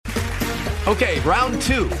Okay, round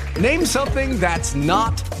two. Name something that's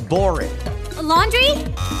not boring. A laundry?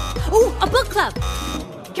 Ooh, a book club.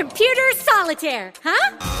 Computer solitaire,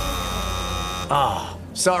 huh? Ah,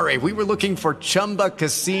 sorry, we were looking for Chumba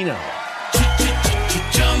Casino.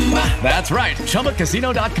 That's right,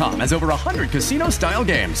 ChumbaCasino.com has over 100 casino-style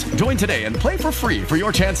games. Join today and play for free for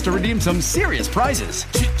your chance to redeem some serious prizes.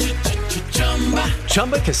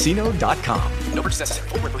 ChumbaCasino.com. No purchase necessary.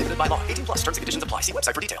 Void where prohibited by law. 18 plus terms and conditions apply. See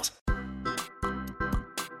website for details.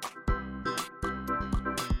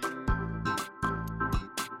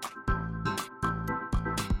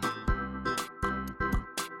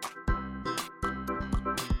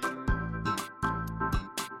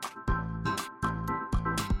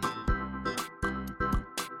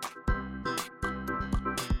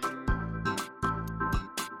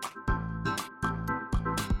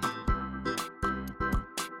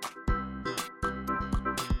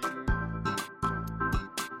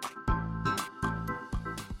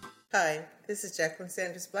 Hi, this is Jacqueline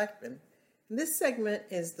Sanders Blackman, and this segment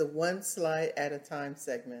is the One Slide at a Time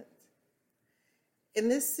segment. In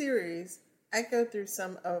this series, I go through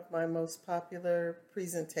some of my most popular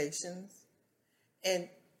presentations and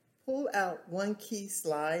pull out one key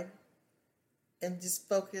slide and just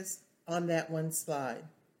focus on that one slide.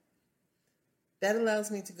 That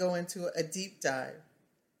allows me to go into a deep dive,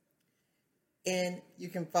 and you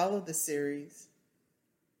can follow the series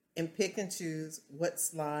and pick and choose what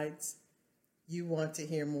slides you want to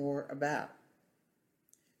hear more about.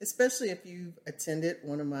 Especially if you've attended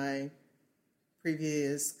one of my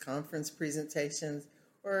previous conference presentations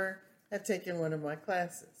or have taken one of my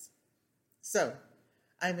classes. So,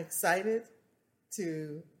 I'm excited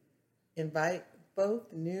to invite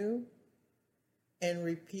both new and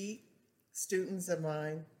repeat students of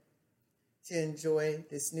mine to enjoy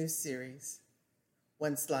this new series,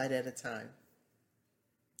 One Slide at a Time.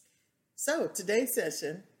 So today's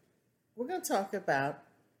session, we're going to talk about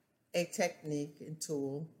a technique and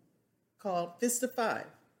tool called Fist of Five.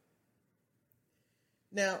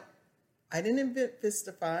 Now, I didn't invent Fist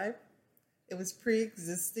of Five. It was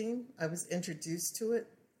pre-existing. I was introduced to it.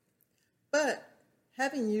 But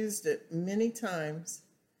having used it many times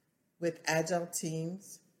with Agile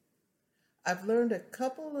teams, I've learned a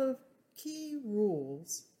couple of key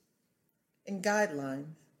rules and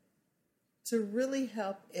guidelines to really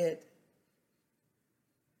help it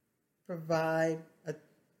provide a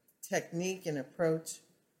technique and approach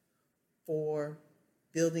for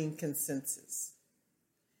building consensus,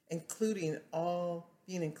 being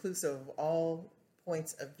inclusive of all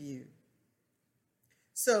points of view.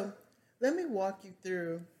 So let me walk you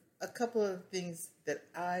through a couple of things that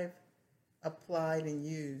I've applied and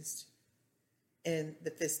used in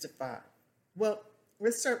the Fist of Five. Well,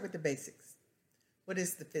 let's start with the basics. What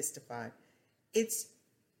is the Fist of Five? It's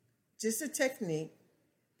just a technique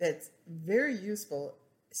that's very useful,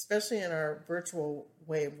 especially in our virtual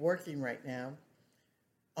way of working right now.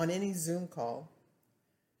 On any Zoom call,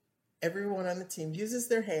 everyone on the team uses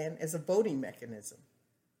their hand as a voting mechanism.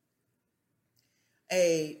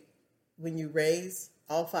 When you raise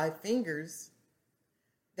all 5 fingers,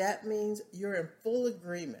 that means you're in full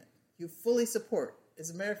agreement. You fully support. As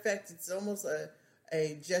a matter of fact, it's almost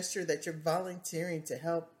a gesture that you're volunteering to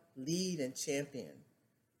help lead and champion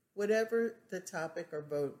whatever the topic or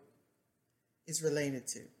vote is related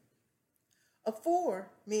to. A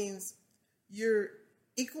 4 means you're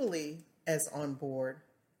equally as on board,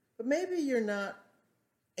 but maybe you're not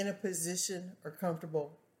in a position or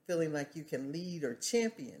comfortable feeling like you can lead or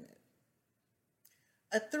champion it.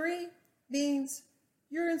 A 3 means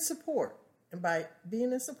you're in support. And by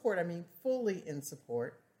being in support, I mean fully in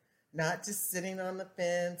support, not just sitting on the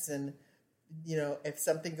fence and, if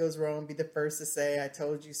something goes wrong, be the first to say, I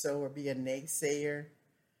told you so, or be a naysayer.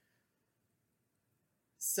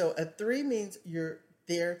 So a 3 means you're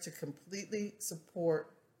there to completely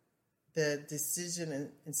support the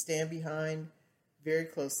decision and stand behind very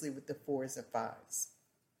closely with the 4s and 5s.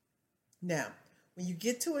 Now, when you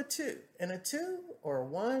get to a 2, and a 2 or a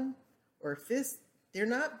 1 or a fist, they're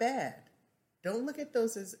not bad. Don't look at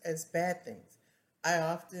those as bad things. I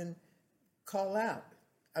often call out,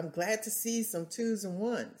 I'm glad to see some 2s and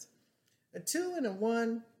 1s. A 2 and a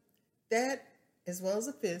 1, that, as well as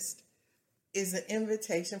a fist, is an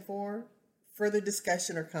invitation for further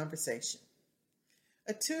discussion or conversation.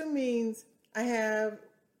 A 2 means I have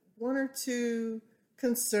 1 or 2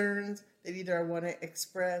 concerns that either I want to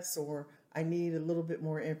express or I need a little bit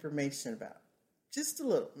more information about. Just a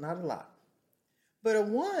little, not a lot. But a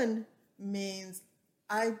 1 means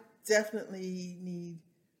I definitely need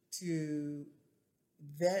to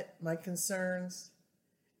vet my concerns,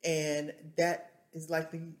 and that is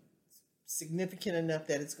likely significant enough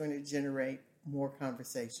that it's going to generate more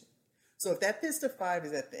conversation. So if that fist of 5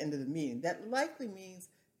 is at the end of the meeting, that likely means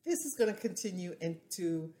this is going to continue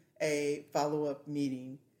into a follow-up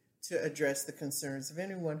meeting to address the concerns of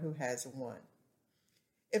anyone who has one.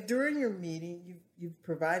 If during your meeting you've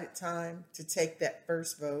provided time to take that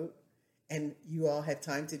first vote and you all have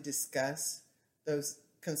time to discuss those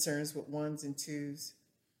concerns with 1s and 2s,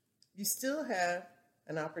 you still have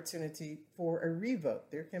an opportunity for a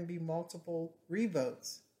revote. There can be multiple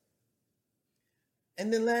revotes.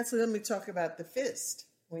 And then lastly, let me talk about the fist.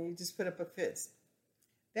 When you just put up a fist,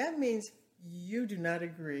 that means you do not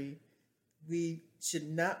agree. We should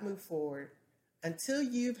not move forward until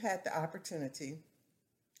you've had the opportunity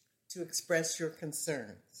to express your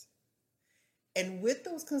concerns. And with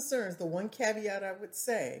those concerns, the one caveat I would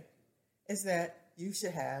say is that you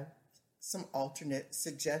should have some alternate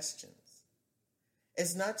suggestions.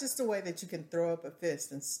 It's not just a way that you can throw up a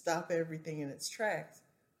fist and stop everything in its tracks,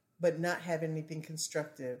 but not have anything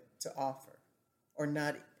constructive to offer or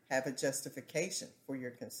not have a justification for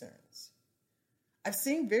your concerns. I've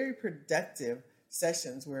seen very productive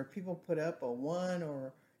sessions where people put up a 1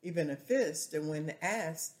 or even a fist, and when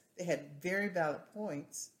asked, they had very valid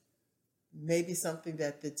points, maybe something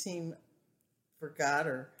that the team forgot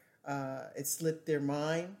or it slipped their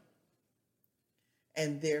mind.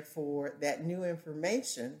 And therefore, that new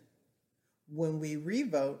information, when we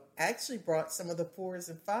revote, actually brought some of the 4s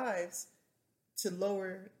and 5s to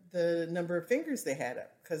lower the number of fingers they had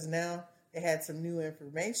up, because now they had some new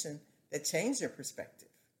information that changed their perspective.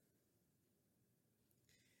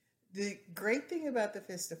 The great thing about the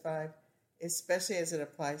Fist of 5, especially as it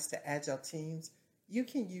applies to Agile teams, you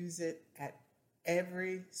can use it at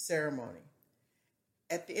every ceremony.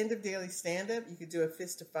 At the end of daily stand-up, you could do a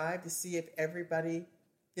Fist of 5 to see if everybody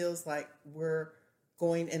feels like we're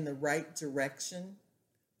going in the right direction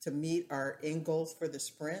to meet our end goals for the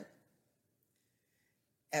sprint.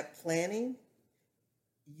 At planning,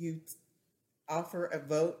 you offer a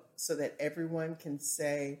vote so that everyone can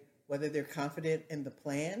say whether they're confident in the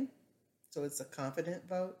plan. So it's a confident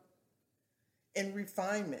vote. In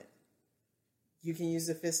refinement, you can use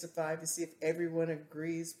a Fist of 5 to see if everyone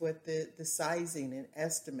agrees with the sizing and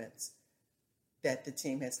estimates that the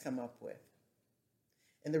team has come up with.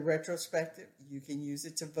 In the retrospective, you can use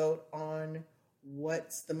it to vote on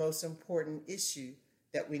what's the most important issue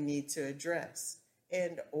that we need to address,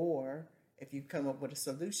 and or if you come up with a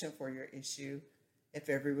solution for your issue, if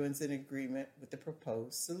everyone's in agreement with the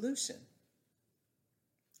proposed solution.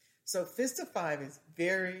 So Fist of 5 is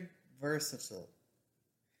very versatile.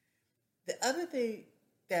 The other thing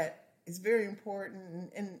that is very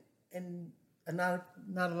important and not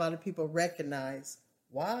a lot of people recognize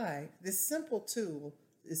why this simple tool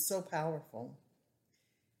is so powerful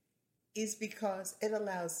is because it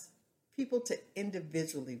allows people to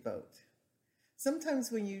individually vote.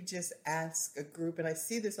 Sometimes when you just ask a group, and I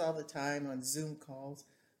see this all the time on Zoom calls,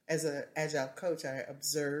 as an Agile coach, I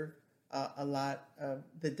observe a lot of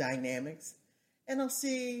the dynamics, and I'll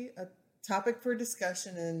see a topic for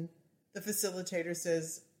discussion and the facilitator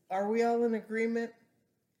says, are we all in agreement?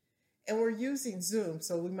 And we're using Zoom,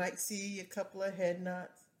 so we might see a couple of head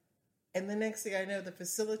nods. And the next thing I know, the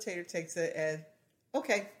facilitator takes it as,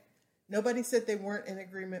 okay, nobody said they weren't in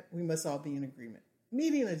agreement. We must all be in agreement.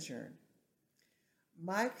 Meeting adjourned.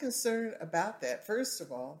 My concern about that, first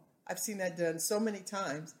of all, I've seen that done so many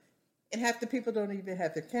times, and half the people don't even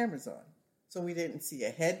have their cameras on. So we didn't see a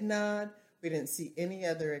head nod. We didn't see any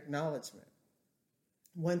other acknowledgement.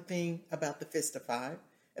 One thing about the Fist of 5,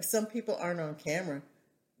 if some people aren't on camera,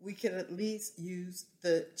 we could at least use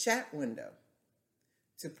the chat window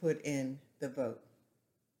to put in the vote.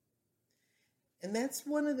 And that's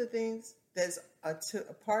one of the things that's a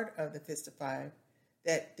part of the Fist of 5,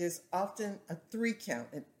 that there's often a 3 count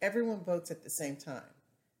and everyone votes at the same time.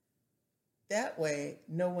 That way,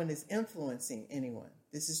 no one is influencing anyone.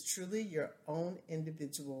 This is truly your own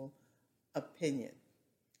individual opinion.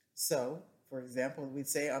 So, for example, we'd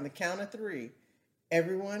say on the count of 3,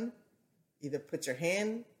 everyone either put your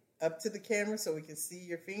hand up to the camera so we can see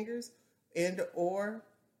your fingers and or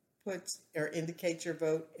indicate your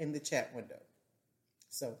vote in the chat window.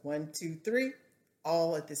 So 1, 2, 3,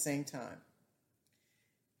 all at the same time.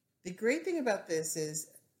 The great thing about this is,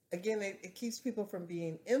 again, it keeps people from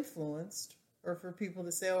being influenced or for people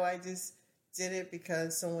to say, oh, I just did it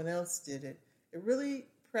because someone else did it. It really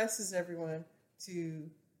presses everyone to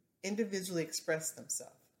individually express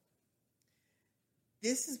themselves.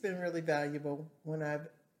 This has been really valuable when I've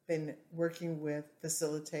been working with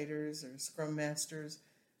facilitators or scrum masters,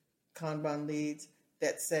 Kanban leads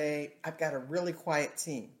that say, I've got a really quiet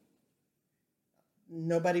team.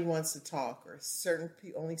 nobody wants to talk, or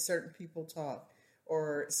only certain people talk,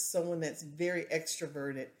 or someone that's very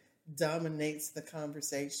extroverted dominates the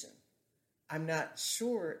conversation. I'm not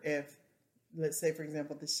sure if, let's say, for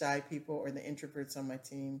example, the shy people or the introverts on my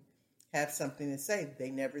team have something to say. They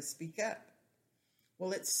never speak up.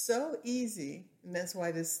 Well, it's so easy, and that's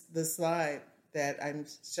why the slide that I'm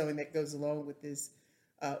showing that goes along with this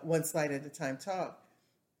one slide at a time talk,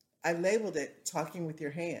 I labeled it talking with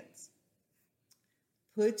your hands.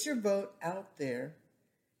 Put your vote out there,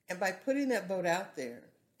 and by putting that vote out there,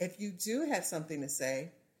 if you do have something to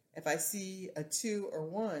say, if I see a 2 or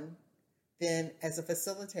 1, then as a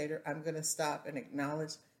facilitator, I'm going to stop and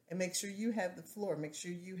acknowledge and make sure you have the floor, make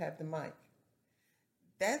sure you have the mic.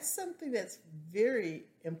 That's something that's very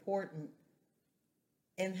important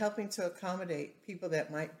in helping to accommodate people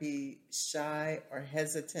that might be shy or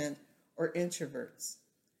hesitant or introverts.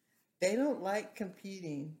 They don't like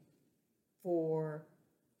competing for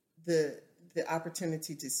the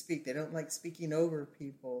opportunity to speak. They don't like speaking over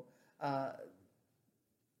people.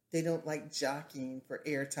 They don't like jockeying for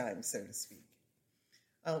airtime, so to speak.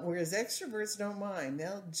 Whereas extroverts don't mind.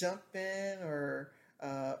 They'll jump in or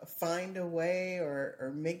find a way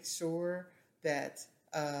or make sure that,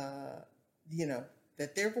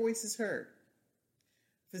 that their voice is heard.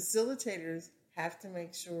 Facilitators have to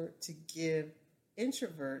make sure to give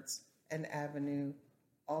introverts an avenue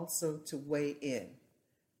also to weigh in.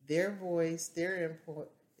 Their voice, their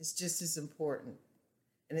input is just as important.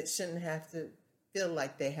 And it shouldn't have to feel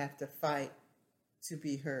like they have to fight to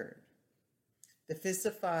be heard. The Fist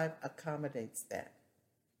of 5 accommodates that.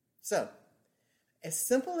 So, as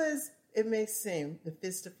simple as it may seem, the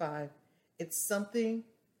Fist of 5, it's something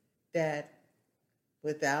that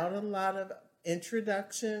without a lot of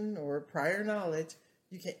introduction or prior knowledge,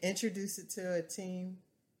 you can introduce it to a team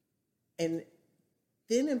and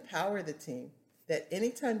then empower the team that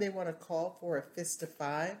anytime they want to call for a Fist of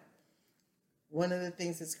 5, one of the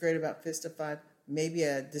things that's great about Fist of 5, maybe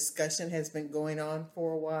a discussion has been going on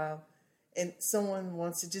for a while and someone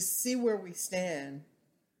wants to just see where we stand,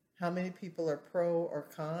 how many people are pro or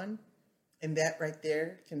con, and that right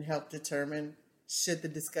there can help determine should the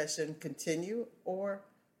discussion continue or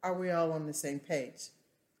are we all on the same page.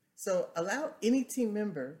 So allow any team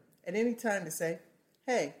member at any time to say,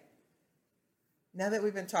 hey, now that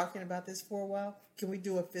we've been talking about this for a while, can we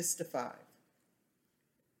do a Fist of 5?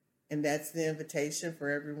 And that's the invitation for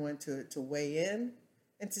everyone to weigh in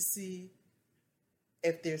and to see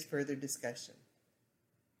if there's further discussion.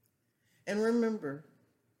 And remember,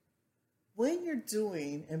 when you're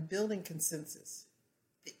doing and building consensus,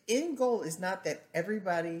 the end goal is not that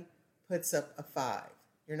everybody puts up a 5.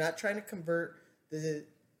 You're not trying to convert the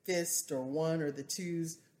fist or 1 or the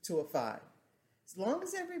 2s to a 5. As long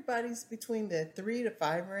as everybody's between the 3 to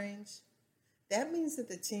 5 range, that means that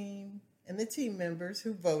the team and the team members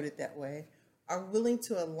who voted that way are willing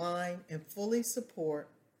to align and fully support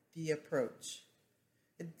the approach.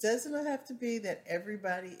 It doesn't have to be that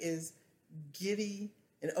everybody is giddy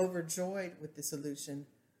and overjoyed with the solution,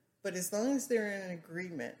 but as long as they're in an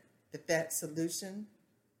agreement that that solution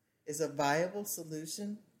is a viable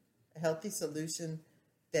solution, a healthy solution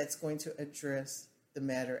that's going to address the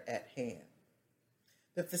matter at hand.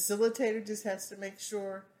 The facilitator just has to make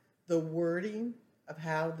sure the wording of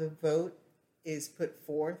how the vote is put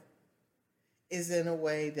forth is in a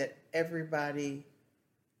way that everybody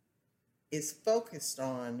is focused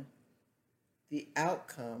on the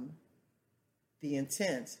outcome, the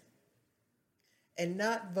intent, and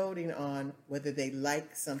not voting on whether they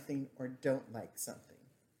like something or don't like something.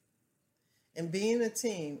 And being a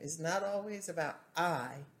team is not always about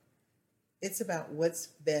it's about what's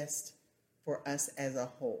best for us as a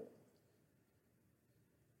whole.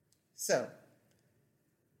 So,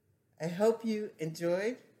 I hope you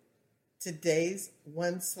enjoyed today's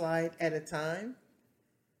one slide at a time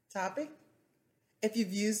topic. If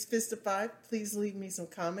you've used Fist of 5, please leave me some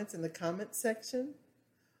comments in the comments section.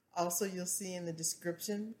 Also, you'll see in the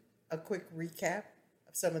description a quick recap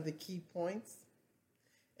of some of the key points.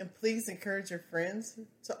 And please encourage your friends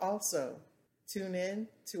to also tune in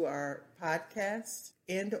to our podcast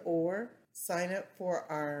and or sign up for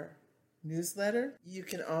our newsletter. You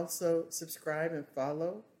can also subscribe and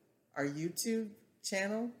follow our YouTube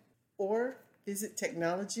channel or visit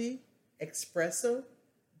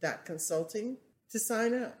technologyexpresso.consulting to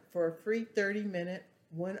sign up for a free 30-minute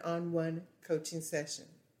one-on-one coaching session.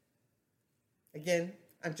 Again,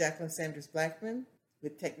 I'm Jacqueline Sanders Blackman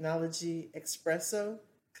with Technology Expresso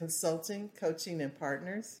Consulting, Coaching, and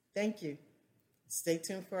Partners. Thank you. Stay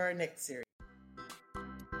tuned for our next series.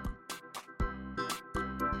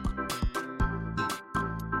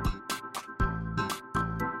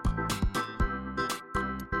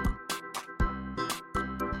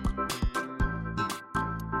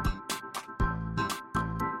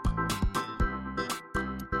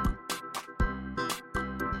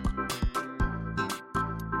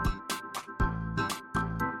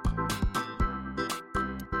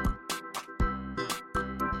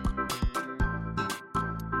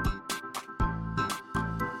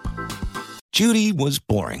 Judy was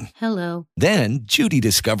boring. Hello. Then Judy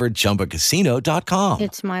discovered ChumbaCasino.com.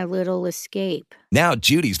 It's my little escape. Now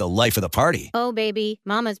Judy's the life of the party. Oh, baby,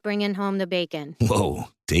 mama's bringing home the bacon. Whoa,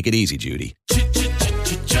 take it easy, Judy.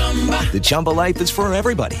 The Chumba life is for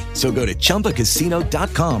everybody. So go to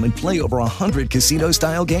ChumbaCasino.com and play over 100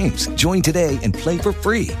 casino-style games. Join today and play for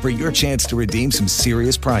free for your chance to redeem some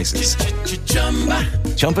serious prizes.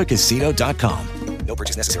 ChumbaCasino.com. No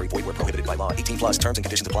purchase necessary. Void where prohibited by law. 18+ terms and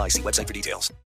conditions apply. See website for details.